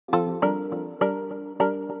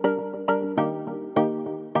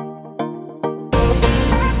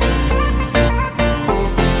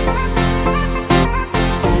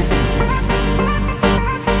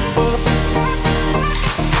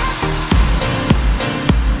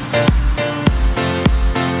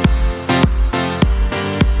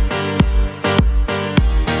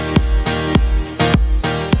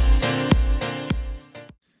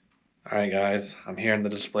guys? I'm here in the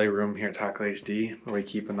display room here at Tackle HD, where we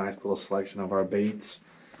keep a nice little selection of our baits.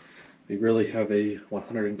 We really have a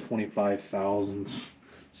 125,000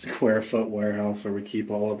 square foot warehouse where we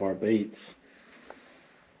keep all of our baits.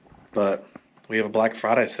 But we have a Black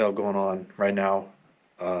Friday sale going on right now.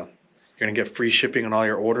 You're going to get free shipping on all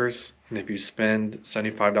your orders, and if you spend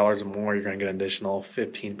 $75 or more, you're going to get an additional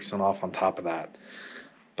 15% off on top of that.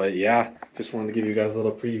 But yeah, just wanted to give you guys a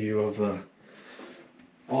little preview of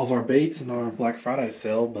all of our baits and our Black Friday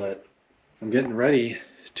sale. But I'm getting ready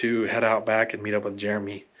to head out back and meet up with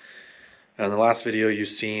Jeremy. And in the last video, you've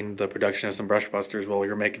seen the production of some brush busters. Well, we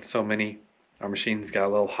were making so many, our machines got a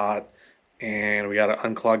little hot, and we got to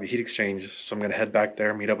unclog the heat exchange. So I'm going to head back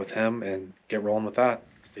there, meet up with him, and get rolling with that.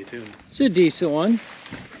 Stay tuned. It's a decent one.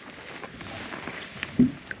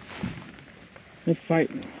 They're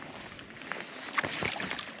fighting.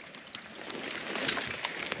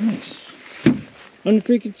 Nice.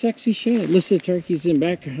 Unfreaking sexy shad. Listen to the turkeys in the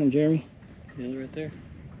background, Jeremy. Yeah, right there.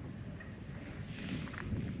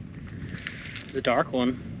 It's a dark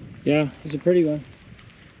one. Yeah, it's a pretty one.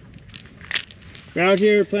 We're out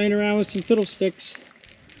here playing around with some fiddlesticks.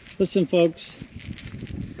 Listen, folks.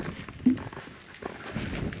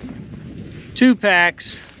 2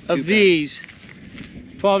 packs of these,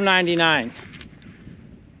 $12.99.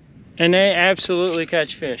 And they absolutely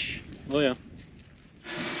catch fish. Oh yeah.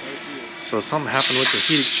 So something happened with the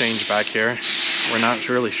heat exchange back here. We're not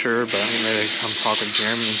really sure, but I'm ready to come talk with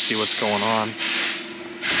Jeremy and see what's going on.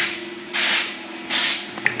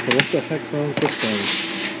 So what the heck's wrong with this thing?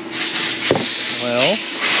 Well,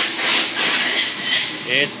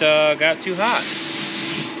 it got too hot.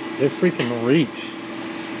 It freaking reeks.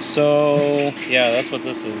 So yeah, that's what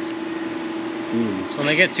this is. Jeez. So when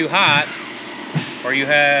they get too hot, or you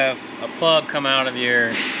have a plug come out of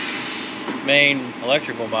your main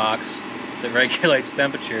electrical box that regulates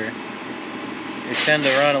temperature, you tend to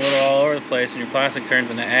run a little all over the place and your plastic turns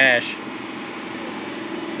into ash,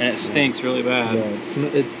 and it stinks really bad. Yeah,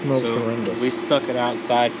 it smells horrendous. We stuck it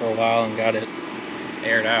outside for a while and got it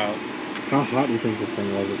aired out. How hot do you think this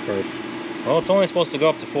thing was at first? Well, it's only supposed to go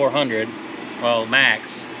up to 400, well,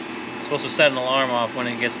 max. It's supposed to set an alarm off when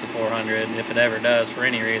it gets to 400, if it ever does for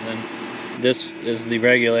any reason. This is the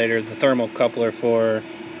regulator, the thermal coupler to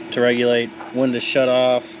regulate when to shut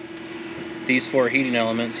off these 4 heating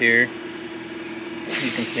elements here.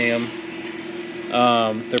 You can see them.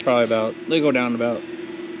 They're probably they go down about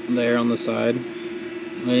there on the side.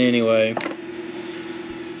 But anyway,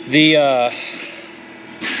 the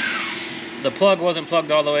plug wasn't plugged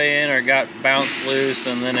all the way in, or got bounced loose,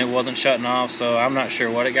 and then it wasn't shutting off, so I'm not sure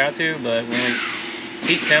what it got to, but when we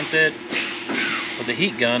heat temped it with the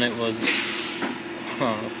heat gun, it was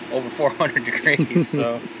over 400 degrees.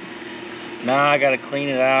 So now I gotta clean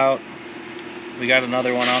it out. We got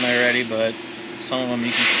another one on there already, but some of them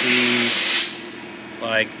you can see,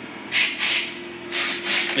 like,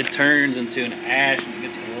 it turns into an ash and it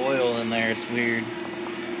gets oil in there. It's weird,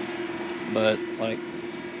 but like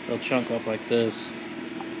they'll chunk up like this,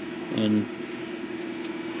 and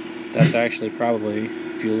that's actually probably,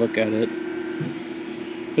 if you look at it,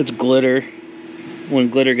 it's glitter. When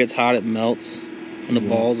glitter gets hot, it melts in the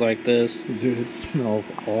balls like this. Dude, it smells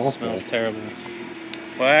awful. It smells terrible.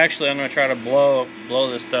 Well, actually, I'm gonna try to blow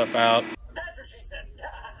this stuff out. That's what she said.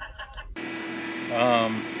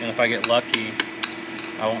 And if I get lucky,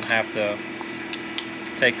 I won't have to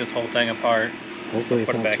take this whole thing apart. Hopefully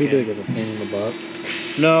it's not too big of a pain in the butt.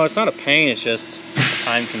 No, it's not a pain, it's just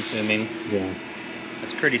time consuming. Yeah.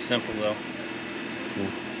 It's pretty simple though.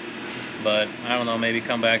 Yeah. But I don't know, maybe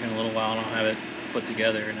come back in a little while and I'll have it put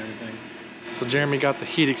together and everything. So Jeremy got the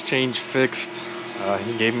heat exchange fixed.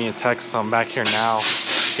 He gave me a text, so I'm back here now,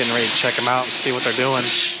 getting ready to check them out and see what they're doing.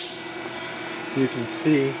 As you can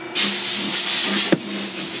see,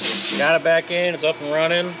 got it back in, it's up and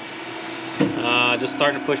running. Just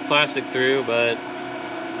starting to push plastic through, but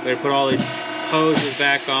we gotta put all these hoses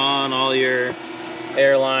back on, all your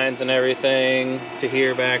air lines and everything to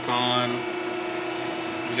here back on.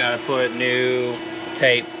 We gotta put new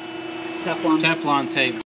tape. Teflon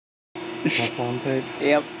tape. Teflon tape?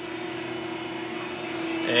 Yep.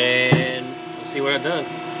 And we'll see what it does.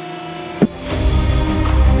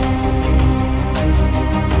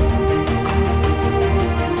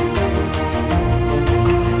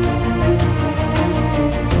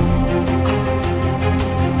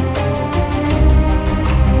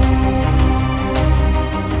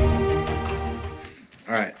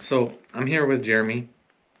 Alright, so I'm here with Jeremy,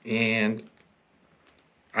 and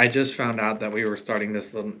I just found out that we were starting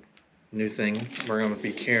this little new thing. We're going to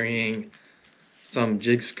be carrying some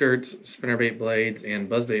jig skirts, spinnerbait blades, and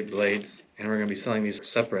buzzbait blades, and we're gonna be selling these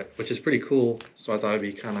separate, which is pretty cool. So I thought it'd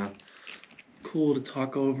be kind of cool to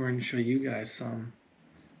talk over and show you guys some.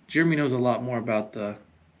 Jeremy knows a lot more about the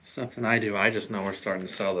stuff than I do. I just know we're starting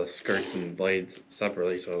to sell the skirts and blades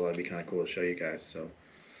separately, so that'd be kind of cool to show you guys. So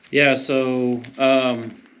Yeah, so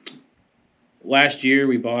last year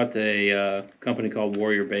we bought a company called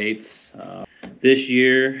Warrior Baits. This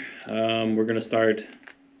year we're going to start,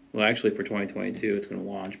 well actually for 2022 it's going to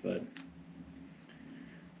launch, but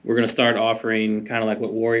we're going to start offering kind of like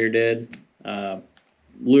what Warrior did.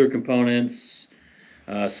 Lure components,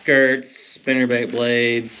 skirts, spinnerbait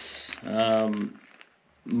blades.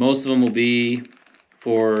 Most of them will be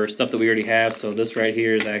for stuff that we already have. So this right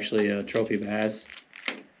here is actually a trophy bass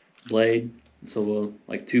blade. So we'll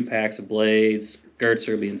like 2 packs of blades. Skirts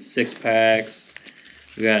are gonna be in 6 packs.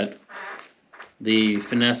 We got the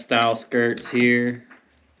finesse style skirts here.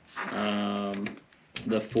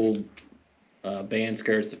 The full band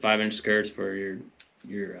skirts, the 5-inch skirts for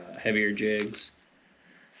your heavier jigs.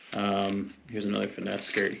 Here's another finesse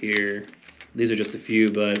skirt here. These are just a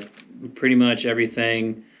few, but pretty much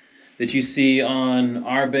everything that you see on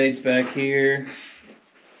our baits back here,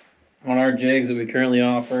 on our jigs that we currently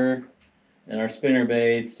offer, and our spinner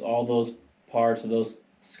baits, all those parts of those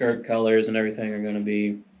skirt colors and everything are going to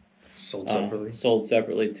be sold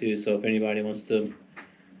separately too. So if anybody wants to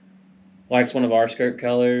likes one of our skirt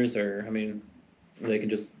colors, or I mean, they can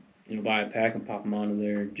just buy a pack and pop them onto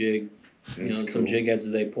their jig. That's Some cool. jig heads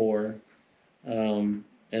that they pour, and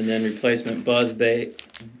then replacement buzz bait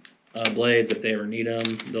blades if they ever need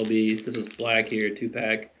them. They'll be, this is black here,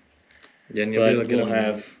 2-pack. Yeah, and you'll be able But to get we'll them.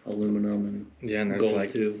 have aluminum and Yeah, and there's gold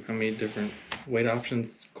like too. how many different weight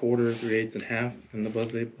options? Quarter, 3/8, and half in the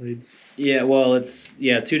buzzbait blades. Yeah, well, it's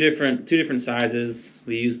two different sizes.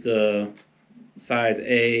 We use the size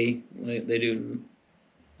A. They do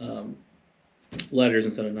letters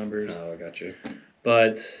instead of numbers. Oh, I got you.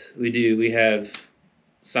 But we have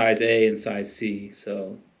size A and size C.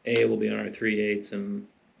 So A will be on our 3/8 and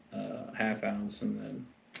half ounce, and then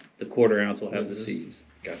the 1/4 ounce will have the C's.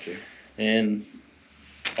 Got you. And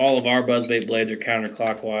all of our buzzbait blades are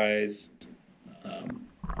counterclockwise,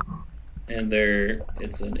 and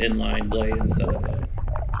it's an inline blade instead of a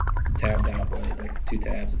tabbed out blade, like 2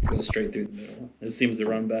 tabs. It goes straight through the middle. It seems to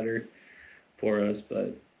run better for us,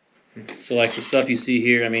 but so like the stuff you see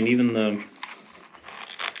here, I mean, even the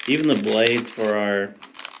blades for our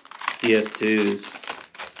CS2s,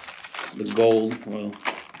 the gold, well,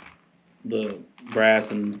 the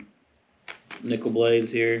brass and nickel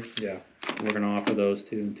blades here, Yeah. we're gonna offer those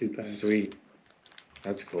too in 2 packs. Sweet.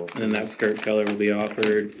 That's cool. And then that skirt color will be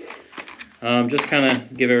offered. Just kind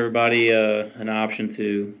of give everybody an option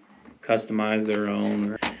to customize their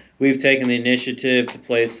own. We've taken the initiative to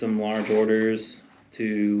place some large orders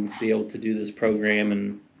to be able to do this program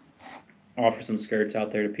and offer some skirts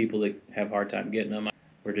out there to people that have a hard time getting them.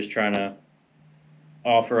 We're just trying to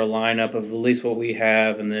offer a lineup of at least what we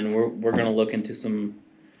have, and then we're going to look into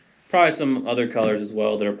probably some other colors as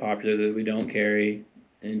well that are popular that we don't carry,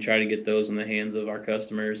 and try to get those in the hands of our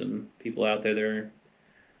customers and people out there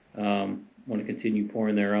that want to continue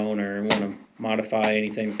pouring their own, or want to modify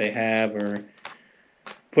anything that they have, or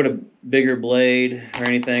put a bigger blade or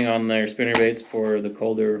anything on their spinnerbaits for the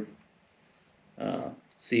colder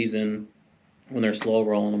season when they're slow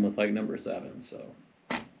rolling them with like number 7. So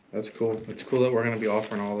That's cool. It's cool that we're going to be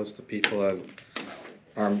offering all this to people that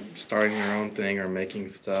are starting their own thing, or making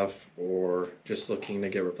stuff, or just looking to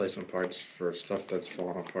get replacement parts for stuff that's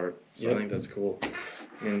falling apart. So Yep. I think that's cool.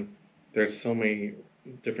 I mean, there's so many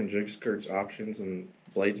different jig skirts options and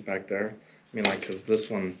blades back there. I mean, like, because this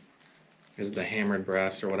one is the hammered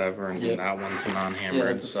brass or whatever, and Yep. that one's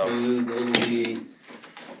non-hammered. So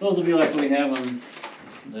those will be like we have on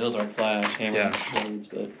those are flash hammered Yeah. blades,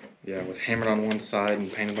 but yeah, with hammered on one side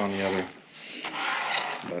and painted on the other.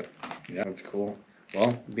 But yeah, that's cool.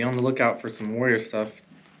 Well, be on the lookout for some Warrior stuff.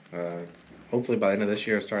 Hopefully by the end of this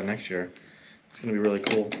year or start next year. It's gonna be really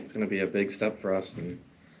cool. It's gonna be a big step for us and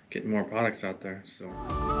getting more products out there.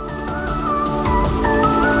 So.